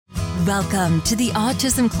Welcome to the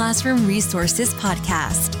Autism Classroom Resources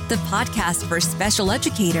Podcast, the podcast for special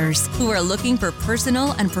educators who are looking for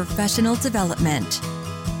personal and professional development.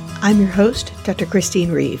 I'm your host, Dr.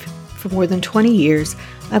 Christine Reeve. For more than 20 years,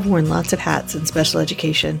 I've worn lots of hats in special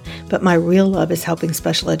education, but my real love is helping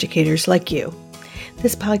special educators like you.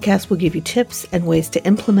 This podcast will give you tips and ways to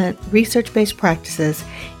implement research-based practices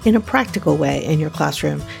in a practical way in your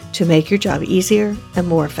classroom to make your job easier and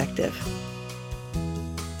more effective.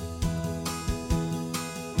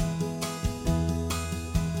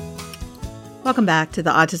 Welcome back to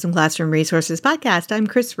the Autism Classroom Resources Podcast. I'm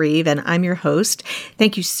Chris Reeve, and I'm your host.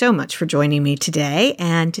 Thank you so much for joining me today.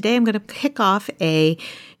 And today I'm going to kick off a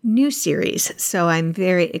new series, so I'm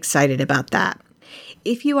very excited about that.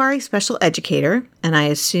 If you are a special educator, and I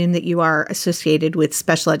assume that you are associated with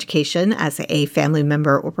special education as a family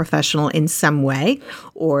member or professional in some way,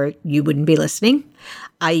 or you wouldn't be listening,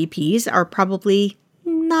 IEPs are probably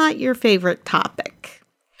not your favorite topic.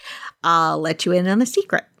 I'll let you in on a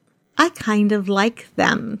secret. I kind of like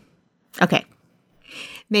them. Okay,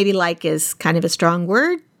 maybe like is kind of a strong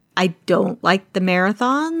word. I don't like the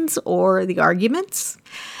marathons or the arguments,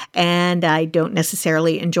 and I don't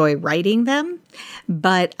necessarily enjoy writing them,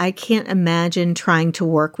 but I can't imagine trying to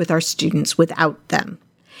work with our students without them.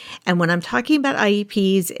 And when I'm talking about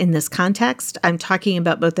IEPs in this context, I'm talking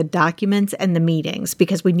about both the documents and the meetings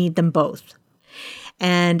because we need them both.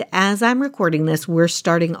 And as I'm recording this, we're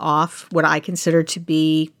starting off what I consider to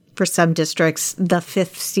be, for some districts, the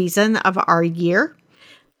 5th season of our year,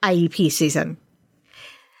 IEP season.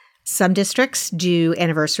 Some districts do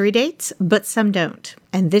anniversary dates, but some don't.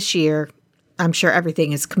 And this year, I'm sure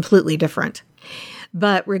everything is completely different.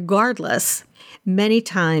 But regardless, many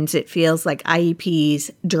times it feels like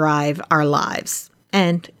IEPs drive our lives.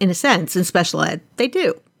 And in a sense, in special ed, they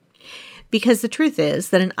do. Because the truth is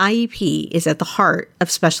that an IEP is at the heart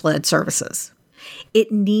of special ed services.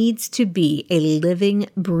 It needs to be a living,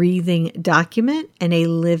 breathing document and a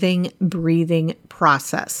living, breathing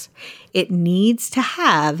process. It needs to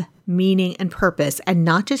have meaning and purpose and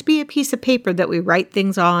not just be a piece of paper that we write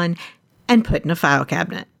things on and put in a file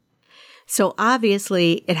cabinet. So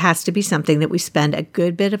obviously, it has to be something that we spend a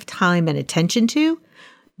good bit of time and attention to,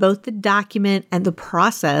 both the document and the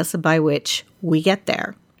process by which we get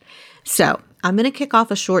there. So I'm going to kick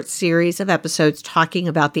off a short series of episodes talking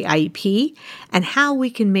about the IEP and how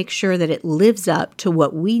we can make sure that it lives up to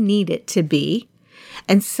what we need it to be.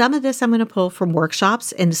 And some of this I'm going to pull from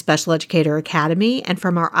workshops in the Special Educator Academy and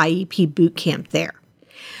from our IEP bootcamp there.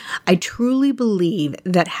 I truly believe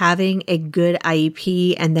that having a good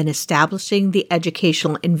IEP and then establishing the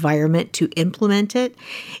educational environment to implement it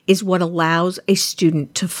is what allows a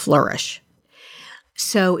student to flourish.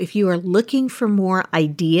 So if you are looking for more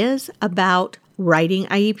ideas about writing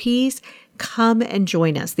IEPs, come and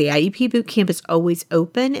join us. The IEP Bootcamp is always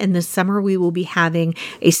open, and this summer we will be having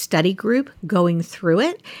a study group going through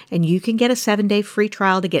it, and you can get a 7-day free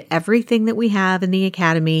trial to get everything that we have in the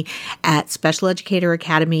Academy at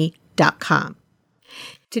specialeducatoracademy.com.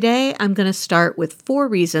 Today, I'm going to start with 4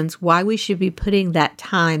 reasons why we should be putting that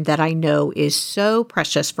time that I know is so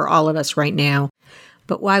precious for all of us right now,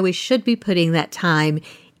 but why we should be putting that time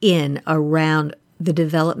in around the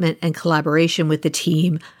development and collaboration with the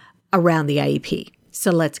team around the IEP.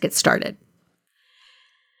 So let's get started.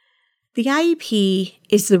 The IEP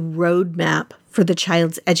is the roadmap for the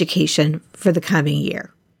child's education for the coming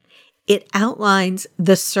year. It outlines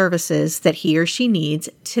the services that he or she needs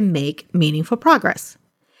to make meaningful progress.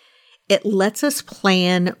 It lets us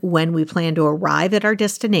plan when we plan to arrive at our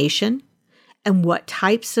destination and what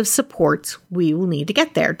types of supports we will need to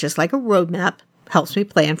get there, just like a roadmap helps me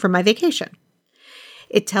plan for my vacation.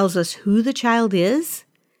 It tells us who the child is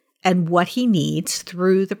and what he needs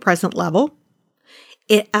through the present level.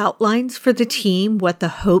 It outlines for the team what the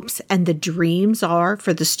hopes and the dreams are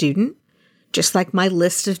for the student, just like my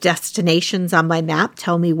list of destinations on my map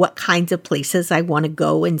tell me what kinds of places I want to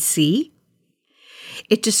go and see.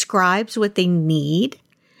 It describes what they need,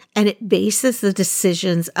 and it bases the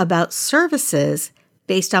decisions about services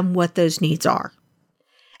based on what those needs are.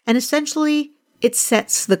 And essentially, it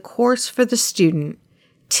sets the course for the student,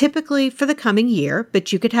 typically for the coming year,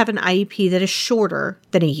 but you could have an IEP that is shorter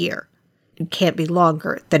than a year. It can't be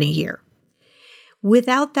longer than a year.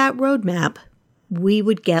 Without that roadmap, we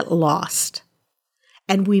would get lost,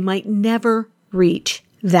 and we might never reach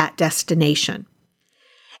that destination.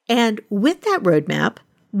 And with that roadmap,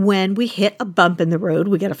 when we hit a bump in the road,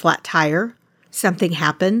 we get a flat tire, something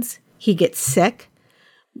happens, he gets sick,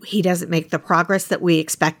 he doesn't make the progress that we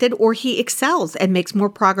expected, or he excels and makes more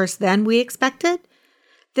progress than we expected,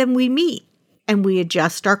 then we meet and we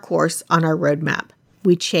adjust our course on our roadmap.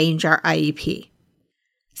 we change our IEP.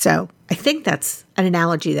 So I think that's an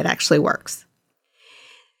analogy that actually works.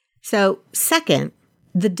 So second,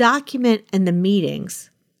 the document and the meetings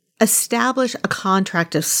establish a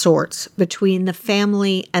contract of sorts between the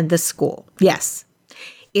family and the school. Yes,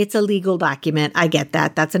 it's a legal document. I get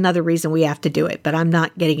that. That's another reason we have to do it, but I'm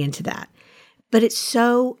not getting into that. But it's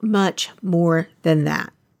so much more than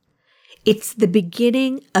that. It's the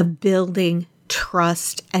beginning of building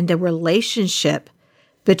trust and a relationship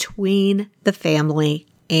between the family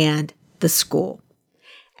and the school.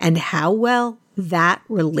 And how well that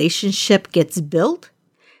relationship gets built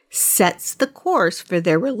sets the course for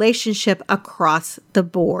their relationship across the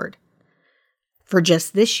board for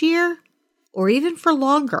just this year or even for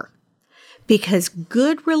longer. Because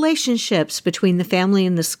good relationships between the family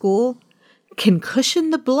and the school can cushion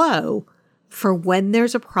the blow for when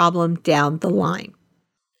there's a problem down the line.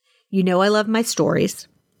 You know I love my stories.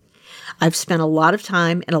 I've spent a lot of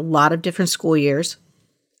time in a lot of different school years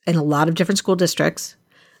in a lot of different school districts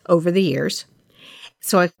over the years.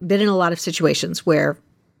 So I've been in a lot of situations where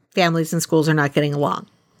families and schools are not getting along.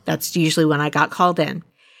 That's usually when I got called in.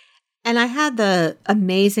 And I had the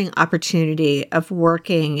amazing opportunity of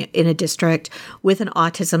working in a district with an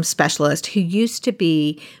autism specialist who used to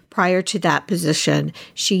be, prior to that position,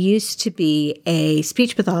 she used to be a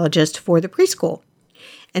speech pathologist for the preschool.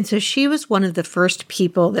 And so she was one of the first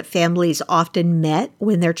people that families often met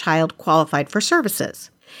when their child qualified for services.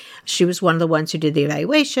 She was one of the ones who did the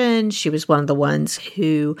evaluation. She was one of the ones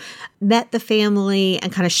who met the family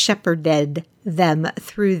and kind of shepherded them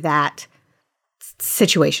through that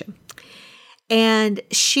situation. And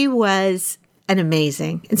she was an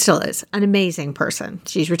amazing, and still is, an amazing person.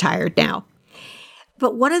 She's retired now.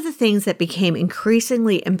 But one of the things that became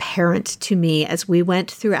increasingly apparent to me as we went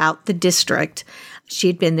throughout the district, she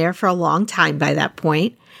had been there for a long time by that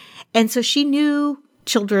point, and so she knew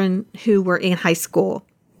children who were in high school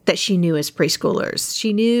that she knew as preschoolers.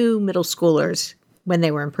 She knew middle schoolers when they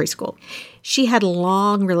were in preschool. She had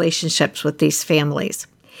long relationships with these families.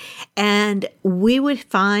 And we would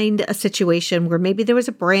find a situation where maybe there was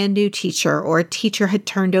a brand new teacher or a teacher had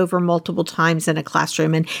turned over multiple times in a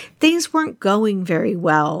classroom and things weren't going very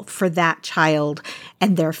well for that child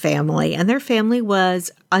and their family. And their family was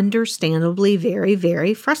understandably very,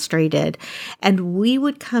 very frustrated. And we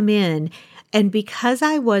would come in, and because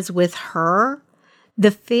I was with her,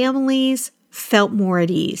 the families felt more at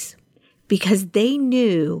ease because they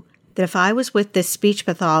knew that if I was with this speech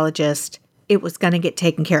pathologist, it was going to get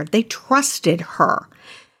taken care of. They trusted her.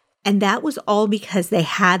 And that was all because they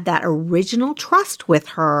had that original trust with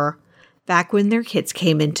her back when their kids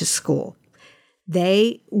came into school.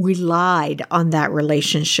 They relied on that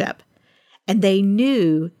relationship and they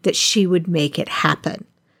knew that she would make it happen.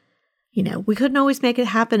 You know, we couldn't always make it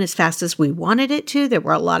happen as fast as we wanted it to. There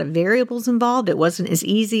were a lot of variables involved. It wasn't as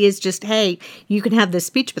easy as just, hey, you can have the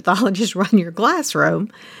speech pathologist run your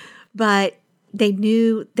classroom. But they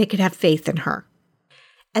knew they could have faith in her.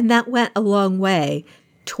 And that went a long way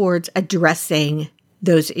towards addressing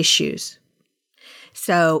those issues.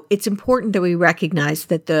 So it's important that we recognize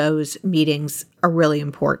that those meetings are really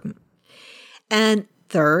important. And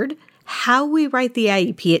third, how we write the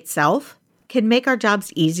IEP itself can make our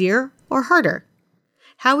jobs easier or harder.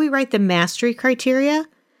 How we write the mastery criteria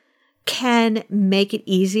can make it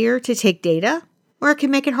easier to take data, or it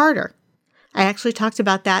can make it harder. I actually talked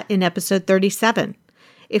about that in episode 37.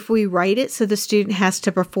 If we write it so the student has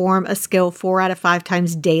to perform a skill 4 out of 5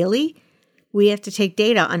 times daily, we have to take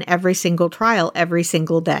data on every single trial every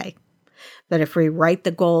single day. But if we write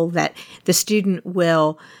the goal that the student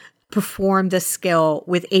will perform the skill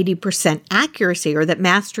with 80% accuracy, or that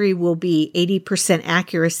mastery will be 80%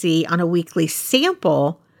 accuracy on a weekly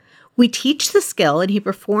sample, we teach the skill and he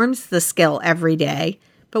performs the skill every day,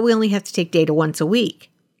 but we only have to take data once a week.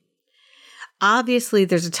 Obviously,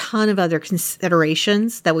 there's a ton of other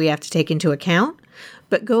considerations that we have to take into account,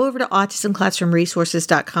 but go over to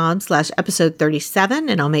autismclassroomresources.com/episode 37,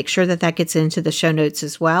 and I'll make sure that that gets into the show notes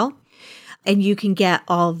as well. And you can get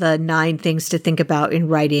all the 9 things to think about in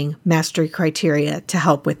writing mastery criteria to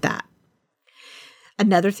help with that.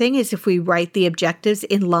 Another thing is if we write the objectives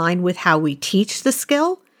in line with how we teach the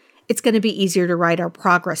skill, it's going to be easier to write our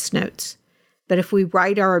progress notes. But if we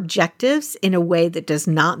write our objectives in a way that does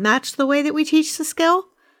not match the way that we teach the skill,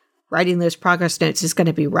 writing those progress notes is going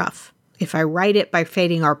to be rough. If I write it by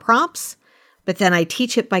fading our prompts, but then I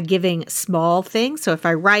teach it by giving small things. So if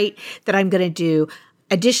I write that I'm going to do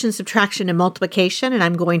addition, subtraction, and multiplication, and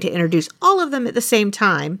I'm going to introduce all of them at the same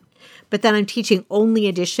time, but then I'm teaching only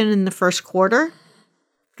addition in the first quarter,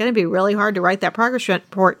 it's going to be really hard to write that progress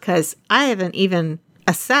report because I haven't even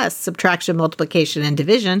assess subtraction, multiplication, and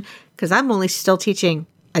division because I'm only still teaching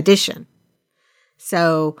addition.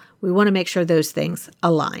 So we want to make sure those things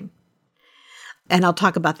align. And I'll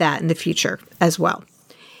talk about that in the future as well.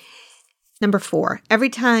 Number 4, every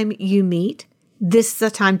time you meet, this is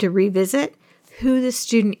a time to revisit who the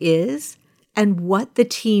student is and what the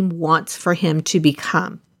team wants for him to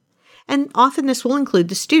become. And often this will include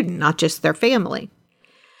the student, not just their family.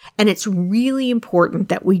 And it's really important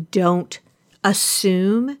that we don't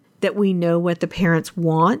assume that we know what the parents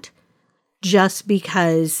want just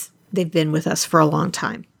because they've been with us for a long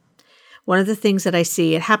time. One of the things that I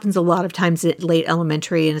see, it happens a lot of times at late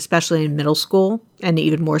elementary and especially in middle school and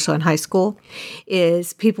even more so in high school,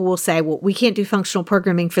 is people will say, well, we can't do functional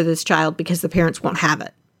programming for this child because the parents won't have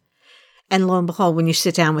it. And lo and behold, when you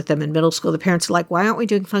sit down with them in middle school, the parents are like, why aren't we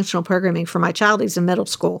doing functional programming for my child? He's in middle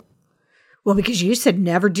school. Well, because you said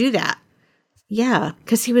never do that. Yeah,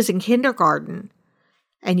 because he was in kindergarten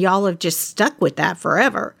and y'all have just stuck with that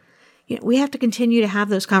forever. We have to continue to have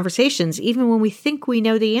those conversations even when we think we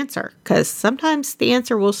know the answer, because sometimes the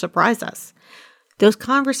answer will surprise us. Those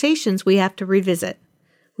conversations we have to revisit.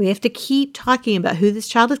 We have to keep talking about who this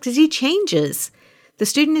child is because he changes. The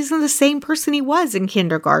student isn't the same person he was in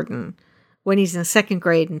kindergarten when he's in 2nd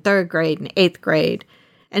grade and 3rd grade and 8th grade,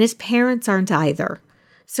 and his parents aren't either.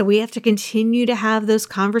 So we have to continue to have those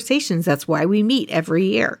conversations. That's why we meet every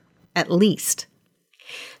year, at least.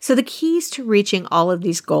 So the keys to reaching all of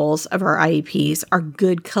these goals of our IEPs are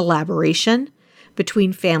good collaboration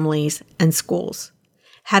between families and schools,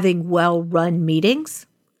 having well-run meetings,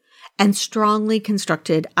 and strongly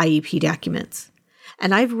constructed IEP documents.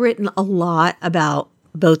 And I've written a lot about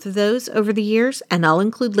both of those over the years, and I'll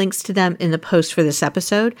include links to them in the post for this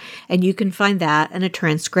episode. And you can find that in a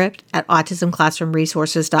transcript at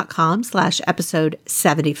autismclassroomresources.com/episode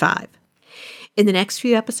 75. In the next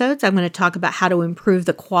few episodes, I'm going to talk about how to improve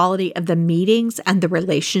the quality of the meetings and the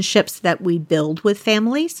relationships that we build with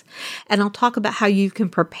families. And I'll talk about how you can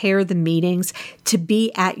prepare the meetings to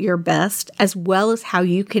be at your best, as well as how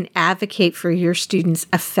you can advocate for your students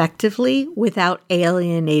effectively without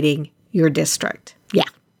alienating your district. Yeah,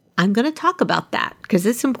 I'm going to talk about that because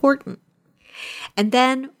it's important. And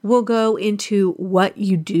then we'll go into what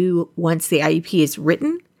you do once the IEP is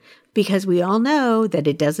written, because we all know that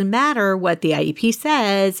it doesn't matter what the IEP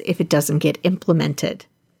says if it doesn't get implemented.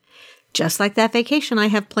 Just like that vacation I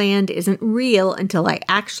have planned isn't real until I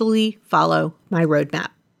actually follow my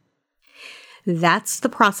roadmap. That's the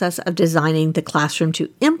process of designing the classroom to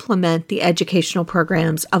implement the educational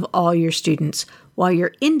programs of all your students while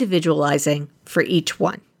you're individualizing for each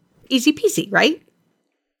one. Easy peasy, right?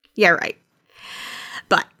 Yeah, right.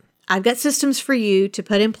 But I've got systems for you to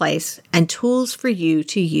put in place and tools for you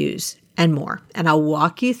to use and more. And I'll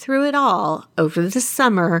walk you through it all over the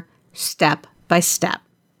summer, step by step.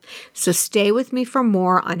 So stay with me for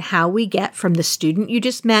more on how we get from the student you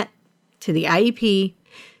just met to the IEP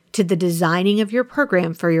to the designing of your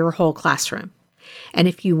program for your whole classroom. And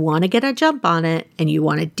if you want to get a jump on it and you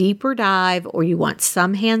want a deeper dive or you want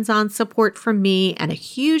some hands-on support from me and a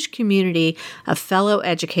huge community of fellow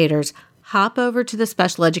educators, hop over to the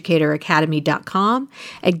specialeducatoracademy.com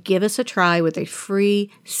and give us a try with a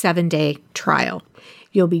free 7-day trial.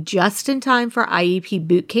 You'll be just in time for IEP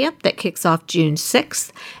Bootcamp that kicks off June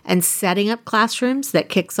 6th and Setting Up Classrooms that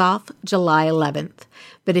kicks off July 11th.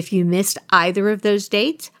 But if you missed either of those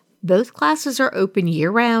dates, both classes are open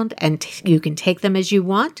year-round and you can take them as you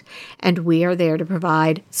want, and we are there to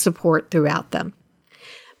provide support throughout them.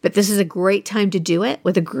 But this is a great time to do it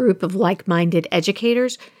with a group of like-minded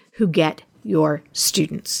educators who get your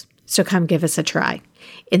students. So come give us a try.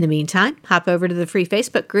 In the meantime, hop over to the free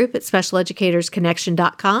Facebook group at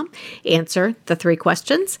specialeducatorsconnection.com, answer the 3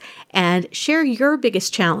 questions, and share your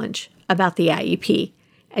biggest challenge about the IEP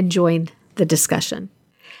and join the discussion.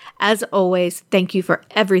 As always, thank you for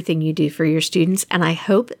everything you do for your students, and I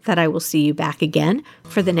hope that I will see you back again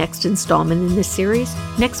for the next installment in this series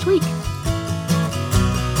next week.